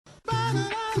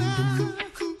You're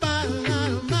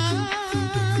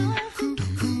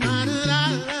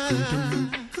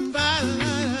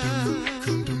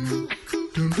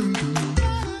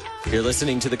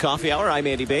listening to the Coffee Hour. I'm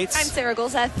Andy Bates. I'm Sarah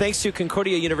Golseth. Thanks to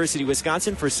Concordia University,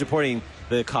 Wisconsin for supporting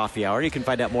the Coffee Hour. You can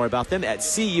find out more about them at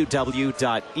cuw.edu.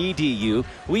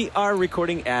 We are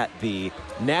recording at the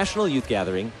National Youth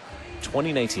Gathering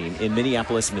 2019 in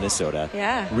Minneapolis, Minnesota.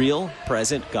 Yeah. Real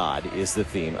Present God is the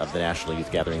theme of the National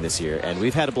Youth Gathering this year. And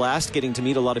we've had a blast getting to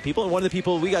meet a lot of people. And one of the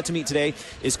people we got to meet today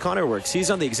is Connor Works.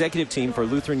 He's on the executive team for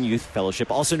Lutheran Youth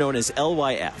Fellowship, also known as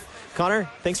LYF. Connor,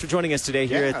 thanks for joining us today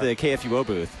here at the KFUO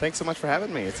booth. Thanks so much for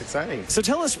having me. It's exciting. So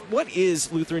tell us, what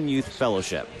is Lutheran Youth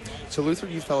Fellowship? So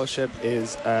Lutheran Youth Fellowship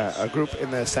is a group in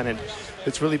the Synod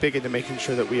that's really big into making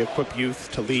sure that we equip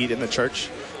youth to lead in the church.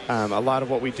 A lot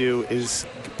of what we do is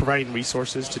providing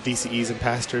resources to DCEs and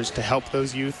pastors to help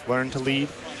those youth learn to lead.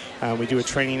 We do a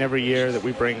training every year that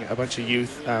we bring a bunch of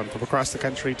youth from across the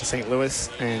country to St. Louis,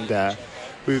 and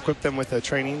we equip them with a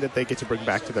training that they get to bring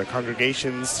back to their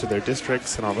congregations, to their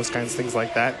districts, and all those kinds of things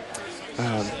like that.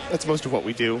 That's most of what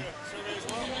we do.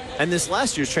 And this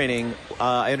last year's training,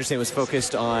 I understand, was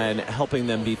focused on helping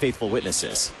them be faithful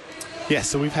witnesses. Yes,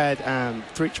 so we've had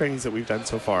 3 trainings that we've done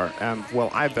so far. Well,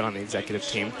 I've been on the executive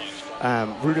team.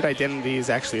 Rooted Identity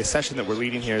is actually a session that we're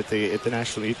leading here at the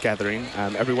National Youth Gathering.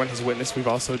 Everyone Has Witnessed we've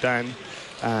also done.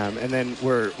 And then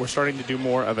we're starting to do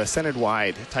more of a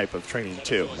Synod-wide type of training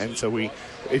too. And so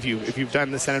if you've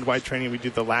done the Synod-wide training, we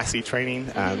do the Lassie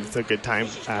training. It's a good time.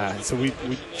 So we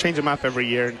change them up every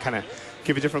year and kind of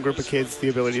give a different group of kids the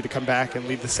ability to come back and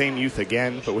lead the same youth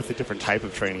again, but with a different type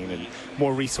of training and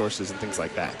more resources and things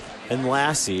like that. And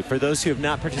Lassie, for those who have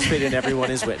not participated in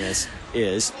Everyone Has Witnessed,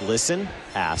 is listen,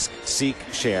 ask, seek,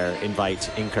 share,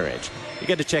 invite, encourage. You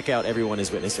get to check out Everyone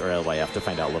Has Witnessed or LYF to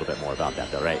find out a little bit more about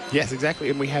that, though, right? Yes, exactly.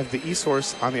 And we have the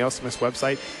e-source on the LCMS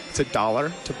website. It's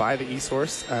 $1 to buy the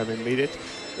e-source and read it.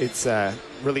 It's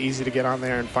really easy to get on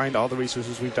there and find all the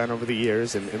resources we've done over the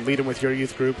years and lead them with your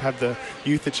youth group, have the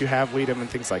youth that you have lead them and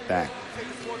things like that.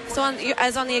 So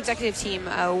as on the executive team,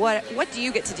 what do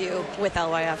you get to do with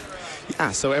LYF?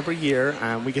 Yeah, so every year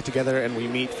we get together and we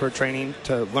meet for training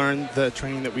to learn the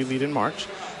training that we lead in March.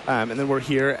 And then we're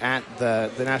here at the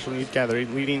National Youth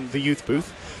Gathering leading the youth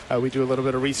booth. We do a little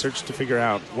bit of research to figure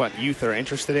out what youth are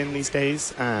interested in these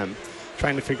days,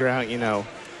 trying to figure out,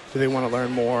 do they want to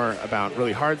learn more about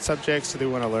really hard subjects? Do they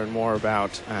want to learn more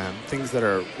about things that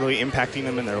are really impacting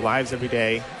them in their lives every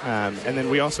day? And then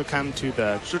we also come to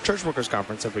the Church Workers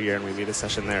Conference every year, and we lead a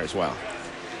session there as well.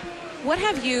 What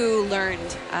have you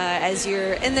learned as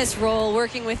you're in this role,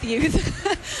 working with youth,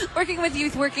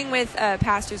 working with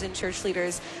pastors and church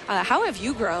leaders? How have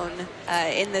you grown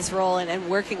in this role and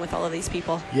working with all of these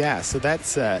people? Yeah, so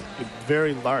that's a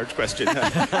very large question.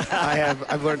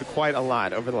 I've learned quite a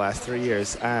lot over the last 3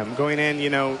 years. Going in,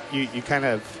 you kind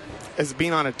of, as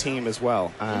being on a team as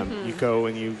well, you go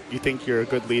and you think you're a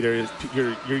good leader.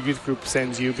 Your youth group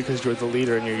sends you because you're the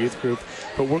leader in your youth group.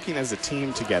 But working as a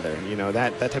team together,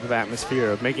 that type of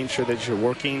atmosphere of making sure that you're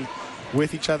working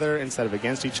with each other instead of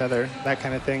against each other, that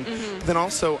kind of thing. But then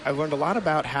also, I learned a lot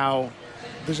about how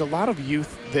there's a lot of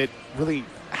youth that really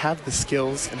have the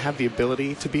skills and have the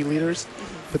ability to be leaders,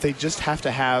 but they just have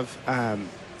to have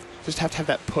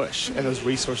that push and those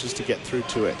resources to get through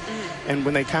to it. And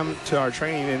when they come to our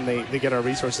training and they get our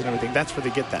resources and everything, that's where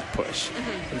they get that push.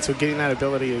 And so getting that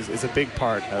ability is a big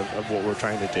part of what we're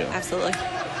trying to do. Absolutely.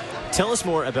 Tell us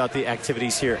more about the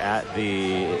activities here at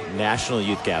the National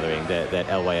Youth Gathering that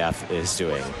LYF is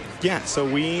doing. Yeah, so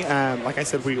we, like I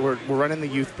said, we're running the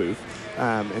youth booth.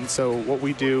 And so what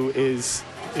we do is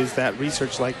that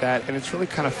research like that, and it's really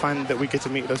kind of fun that we get to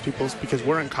meet those people because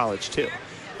we're in college too.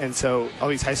 And so all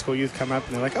these high school youth come up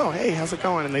and they're like, oh, hey, how's it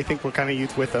going? And they think we're kind of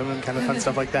youth with them and kind of fun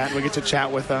stuff like that. And we get to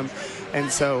chat with them. And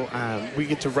so we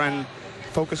get to run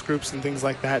focus groups and things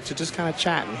like that to just kind of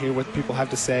chat and hear what people have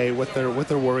to say, what their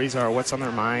worries are, what's on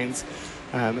their minds.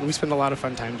 And we spend a lot of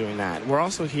fun time doing that. We're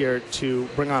also here to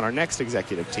bring on our next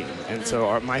executive team. And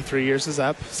so my 3 years is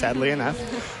up, sadly enough.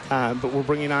 But we're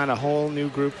bringing on a whole new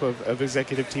group of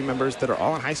executive team members that are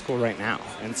all in high school right now.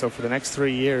 And so for the next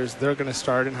 3 years, they're going to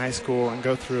start in high school and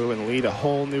go through and lead a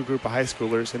whole new group of high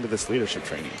schoolers into this leadership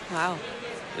training. Wow.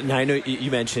 Now, I know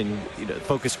you mentioned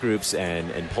focus groups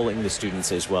and polling the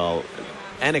students as well.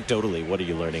 Anecdotally, what are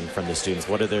you learning from the students?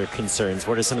 What are their concerns?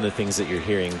 What are some of the things that you're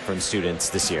hearing from students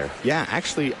this year? Yeah,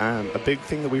 actually, a big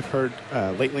thing that we've heard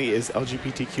lately is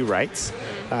LGBTQ rights,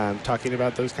 talking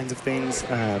about those kinds of things.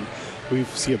 We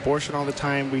see abortion all the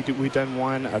time. We've done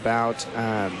one about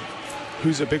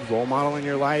who's a big role model in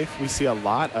your life. We see a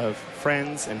lot of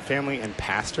friends and family and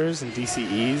pastors and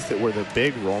DCEs that were the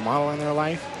big role model in their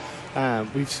life.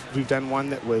 We've done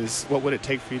one that was, what would it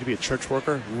take for you to be a church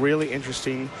worker? Really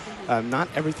interesting. Not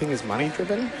everything is money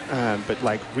driven, but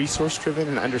like resource driven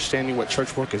and understanding what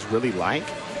church work is really like.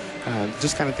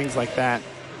 Just kind of things like that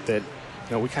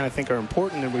we kind of think are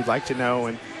important and we'd like to know,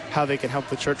 and how they can help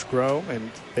the church grow.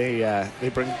 And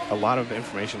they bring a lot of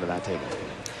information to that table.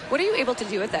 What are you able to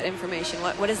do with that information?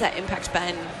 What has that impact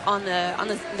been on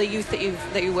the youth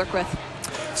that you work with?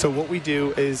 So what we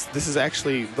do is,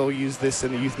 they'll use this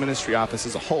in the youth ministry office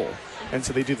as a whole. And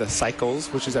so they do the cycles,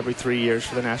 which is every 3 years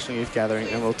for the National Youth Gathering,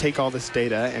 and we'll take all this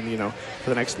data and, for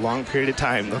the next long period of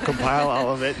time, they'll compile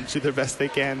all of it and do their best they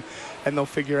can, and they'll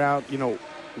figure out,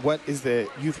 what is the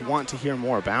youth want to hear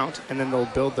more about, and then they'll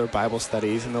build their Bible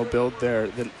studies, and they'll build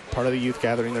the part of the youth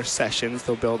gathering, their sessions,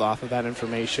 they'll build off of that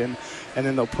information, and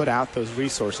then they'll put out those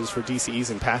resources for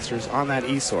DCEs and pastors on that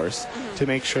e-source to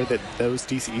make sure that those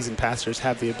DCEs and pastors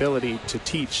have the ability to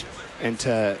teach and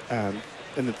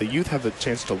that the youth have the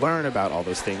chance to learn about all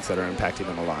those things that are impacting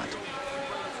them a lot.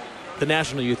 The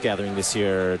National Youth Gathering this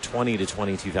year, 20 to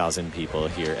 22,000 people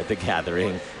here at the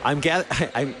gathering. I'm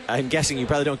guessing you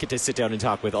probably don't get to sit down and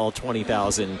talk with all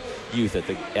 20,000 youth at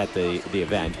the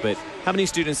event, but how many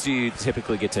students do you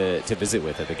typically get to visit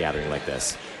with at the gathering like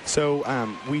this? So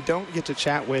we don't get to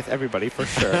chat with everybody, for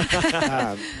sure.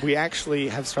 We actually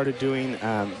have started doing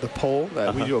the poll.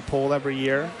 We do a poll every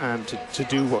year to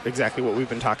do exactly what we've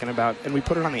been talking about, and we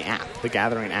put it on the app, the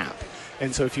Gathering app.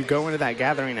 And so if you go into that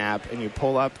Gathering app and you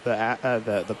pull up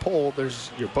the poll, there's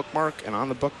your bookmark, and on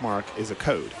the bookmark is a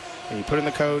code. And you put in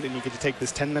the code, and you get to take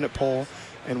this 10-minute poll.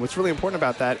 And what's really important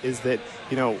about that is that,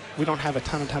 we don't have a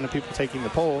ton of people taking the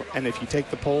poll. And if you take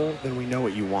the poll, then we know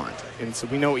what you want. And so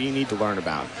we know what you need to learn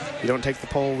about. If you don't take the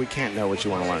poll, we can't know what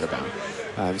you want to learn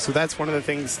about. So that's one of the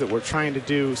things that we're trying to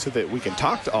do so that we can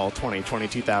talk to all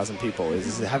 22,000 people,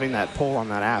 is having that poll on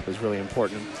that app is really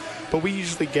important. But we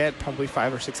usually get probably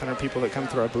 500 or 600 people that come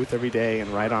through our booth every day and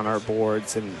write on our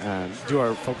boards and do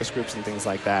our focus groups and things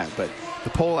like that. But the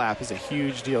poll app is a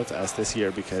huge deal to us this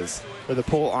year the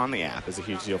poll on the app is a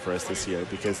huge deal for us this year,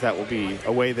 because that will be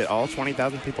a way that all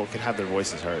 20,000 people can have their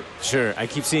voices heard. Sure. I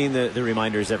keep seeing the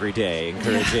reminders every day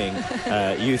encouraging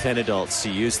youth and adults to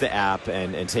use the app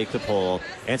and take the poll,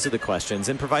 answer the questions,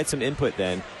 and provide some input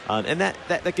then. And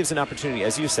that gives an opportunity,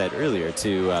 as you said earlier,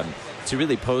 to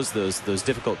really pose those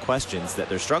difficult questions that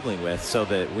they're struggling with, so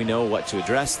that we know what to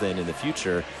address then in the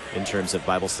future in terms of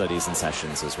Bible studies and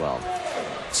sessions as well.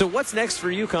 So what's next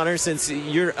for you, Connor, since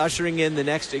you're ushering in the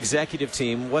next executive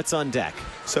team? What's on deck?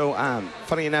 So,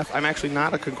 funny enough, I'm actually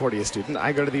not a Concordia student.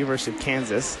 I go to the University of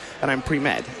Kansas, and I'm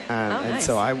pre-med. Nice. And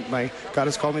so God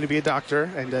has called me to be a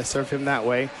doctor and serve him that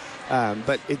way.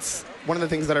 But it's one of the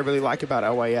things that I really like about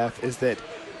LYF is that,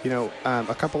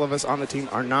 a couple of us on the team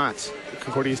are not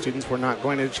Concordia students. We're not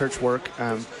going to church work.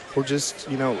 We're just,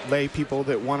 lay people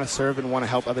that want to serve and want to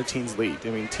help other teens lead. I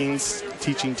mean,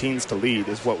 teaching teens to lead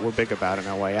is what we're big about in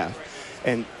LYF.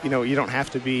 And, you don't have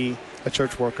to be a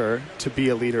church worker to be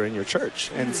a leader in your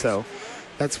church. And so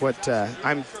that's what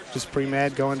I'm just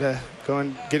pre-med,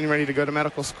 getting ready to go to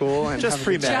medical school. And just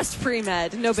pre-med. Just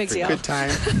pre-med. No big deal. Good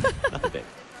time.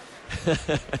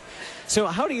 So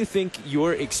how do you think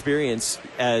your experience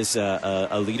as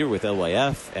a leader with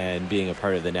LYF and being a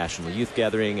part of the National Youth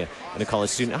Gathering and a college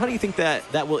student, how do you think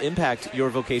that will impact your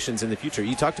vocations in the future?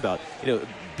 You talked about,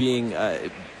 being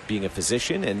a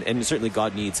physician, and certainly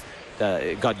God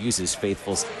uses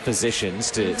faithful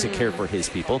physicians to care for his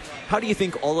people. How do you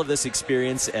think all of this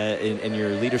experience in your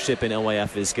leadership in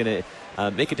LYF is going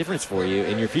to make a difference for you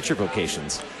in your future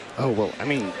vocations? Oh, well, I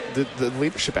mean, the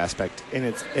leadership aspect in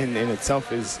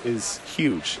itself is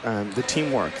huge. The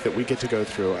teamwork that we get to go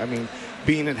through. I mean,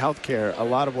 being in healthcare, a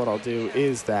lot of what I'll do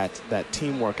is that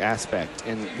teamwork aspect,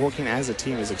 and working as a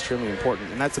team is extremely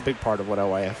important, and that's a big part of what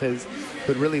LYF is.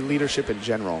 But really, leadership in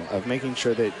general, of making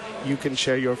sure that you can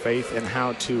share your faith and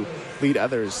how to lead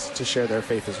others to share their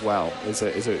faith as well is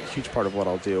a huge part of what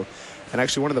I'll do. And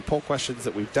actually, one of the poll questions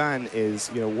that we've done is,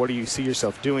 what do you see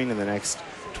yourself doing in the next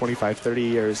 25, 30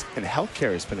 years? And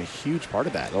healthcare has been a huge part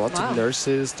of that. Lots of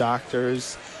nurses,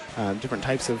 doctors, different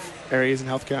types of areas in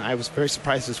healthcare. I was very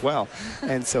surprised as well.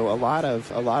 And so a lot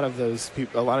of those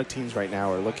people, a lot of teens right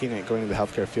now are looking at going to the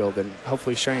healthcare field and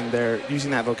hopefully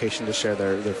using that vocation to share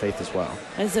their faith as well.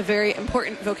 It's a very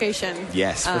important vocation.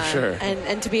 Yes, for sure.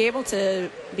 And to be able to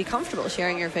be comfortable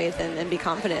sharing your faith and be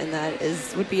confident in that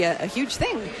would be a huge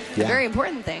thing, a very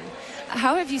important thing.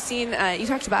 How have you seen, you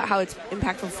talked about how it's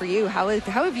impactful for you. How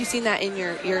have you seen that in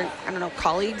your I don't know,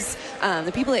 colleagues,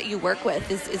 the people that you work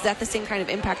with? Is that the same kind of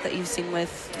impact that you've seen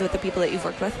with the people that you've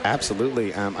worked with?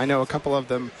 Absolutely. I know a couple of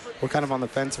them were kind of on the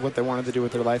fence of what they wanted to do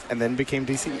with their life and then became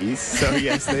DCEs. So,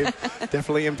 yes, they've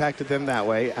definitely impacted them that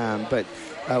way. But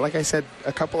like I said,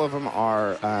 a couple of them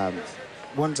are...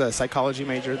 one's a psychology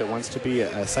major that wants to be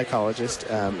a psychologist,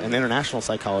 an international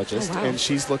psychologist, oh, wow. and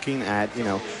she's looking at,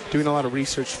 doing a lot of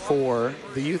research for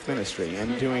the youth ministry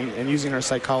and using her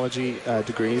psychology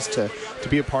degrees to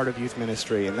be a part of youth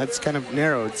ministry. And that's kind of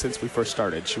narrowed since we first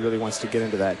started. She really wants to get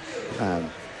into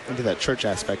that church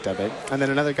aspect of it. And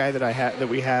then another guy that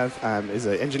we have is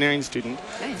an engineering student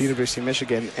at the University of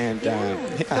Michigan. And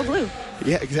Go blue.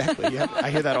 Yeah, exactly. Yeah,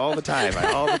 I hear that all the time,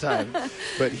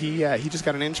 But he just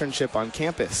got an internship on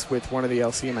campus with one of the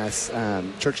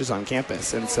LCMS churches on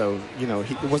campus, and so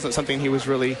it wasn't something he was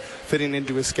really fitting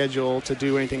into his schedule to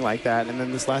do anything like that. And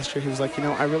then this last year he was like,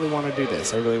 I really want to do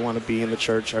this. I really want to be in the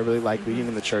church. I really like being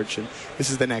in the church, and this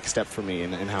is the next step for me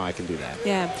and how I can do that.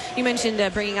 Yeah, you mentioned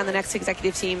bringing on the next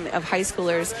executive team of high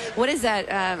schoolers. What is that?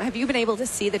 Have you been able to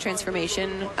see the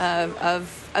transformation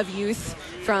of youth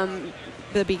from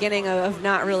the beginning of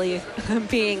not really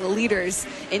being leaders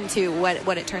into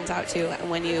what it turns out to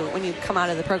when you come out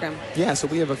of the program? Yeah, so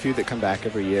we have a few that come back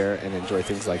every year and enjoy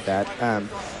things like that.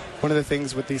 One of the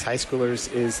things with these high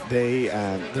schoolers is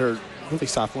they're really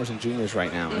sophomores and juniors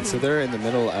right now, and so they're in the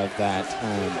middle of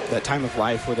that time of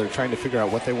life where they're trying to figure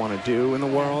out what they want to do in the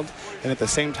world, and at the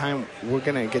same time we're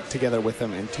going to get together with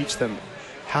them and teach them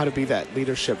how to be that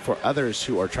leadership for others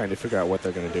who are trying to figure out what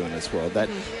they're going to do in this world. That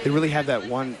they really have that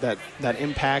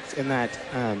impact and that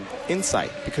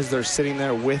insight, because they're sitting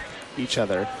there with each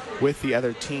other, with the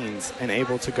other teens, and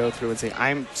able to go through and say,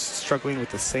 I'm struggling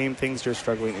with the same things you're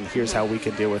struggling, and here's how we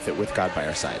can deal with it with God by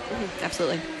our side.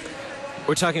 Absolutely.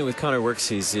 We're talking with Connor Works.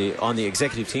 He's on the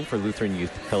executive team for Lutheran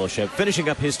Youth Fellowship, finishing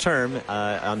up his term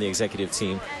on the executive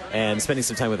team and spending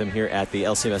some time with him here at the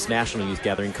LCMS National Youth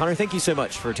Gathering. Connor, thank you so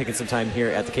much for taking some time here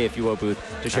at the KFUO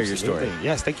booth to share your story.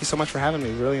 Yes, thank you so much for having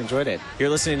me. Really enjoyed it. You're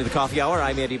listening to the Coffee Hour.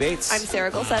 I'm Andy Bates. I'm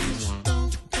Sarah Golseth.